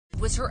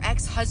was her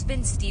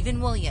ex-husband, Stephen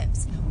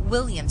Williams.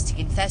 Williams to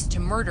confess to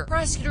murder.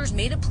 Prosecutors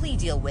made a plea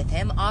deal with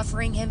him,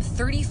 offering him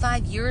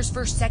 35 years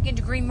for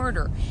second-degree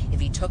murder if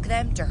he took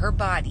them to her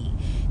body.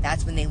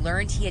 That's when they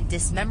learned he had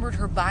dismembered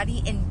her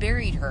body and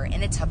buried her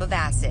in a tub of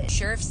acid.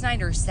 Sheriff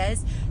Snyder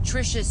says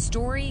Trisha's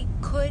story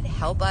could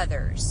help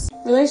others.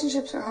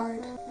 Relationships are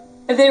hard.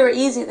 If they were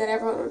easy, then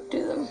everyone would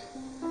do them.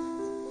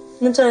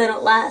 And that's why they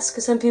don't last,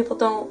 because some people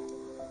don't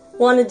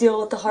want to deal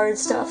with the hard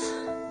stuff.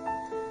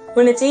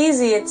 When it's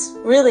easy, it's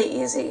really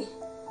easy.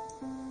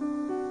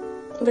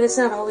 But it's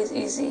not always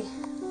easy.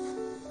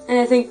 And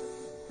I think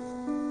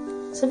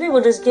some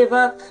people just give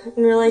up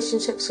in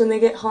relationships when they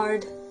get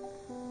hard.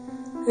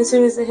 As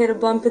soon as they hit a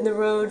bump in the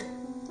road,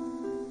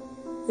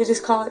 they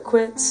just call it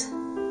quits.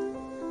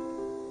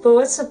 But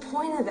what's the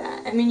point of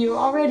that? I mean, you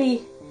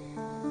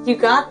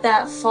got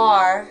that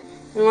far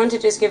and want to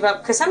just give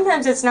up. Because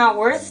sometimes it's not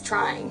worth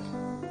trying.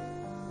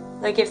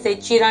 Like if they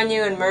cheat on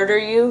you and murder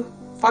you,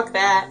 fuck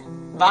that.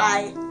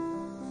 Bye.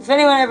 If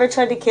anyone ever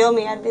tried to kill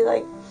me, I'd be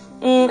like,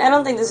 I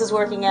don't think this is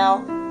working out.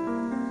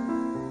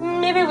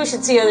 Maybe we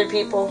should see other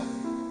people.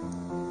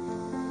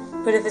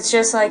 But if it's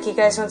just like you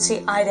guys don't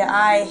see eye to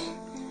eye,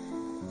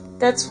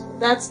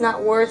 that's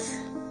not worth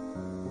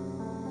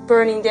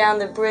burning down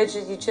the bridge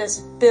that you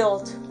just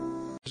built.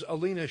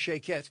 Alina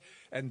Shaquette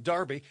and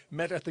Darby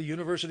met at the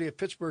University of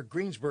Pittsburgh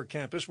Greensburg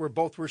campus, where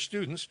both were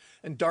students,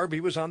 and Darby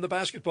was on the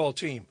basketball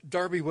team.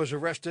 Darby was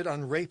arrested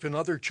on rape and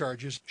other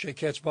charges.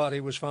 Shaquette's body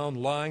was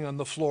found lying on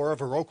the floor of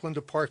her Oakland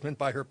apartment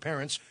by her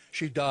parents.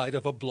 She died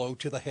of a blow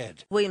to the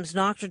head. Williams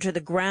knocked her to the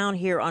ground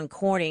here on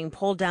Corning,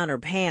 pulled down her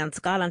pants,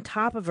 got on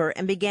top of her,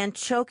 and began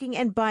choking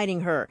and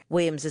biting her.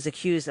 Williams is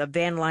accused of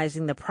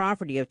vandalizing the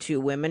property of two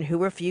women who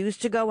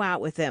refused to go out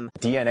with him.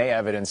 DNA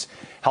evidence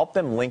helped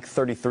them link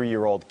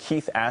 33-year-old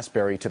Keith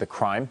Asbury to the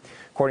crime.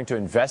 According to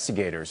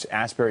investigators,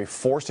 Asbury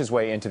forced his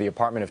way into the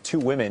apartment of two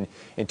women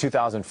in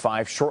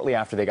 2005 shortly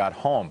after they got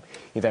home.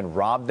 He then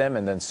robbed them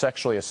and then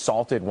sexually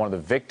assaulted one of the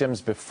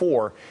victims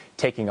before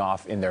taking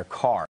off in their car.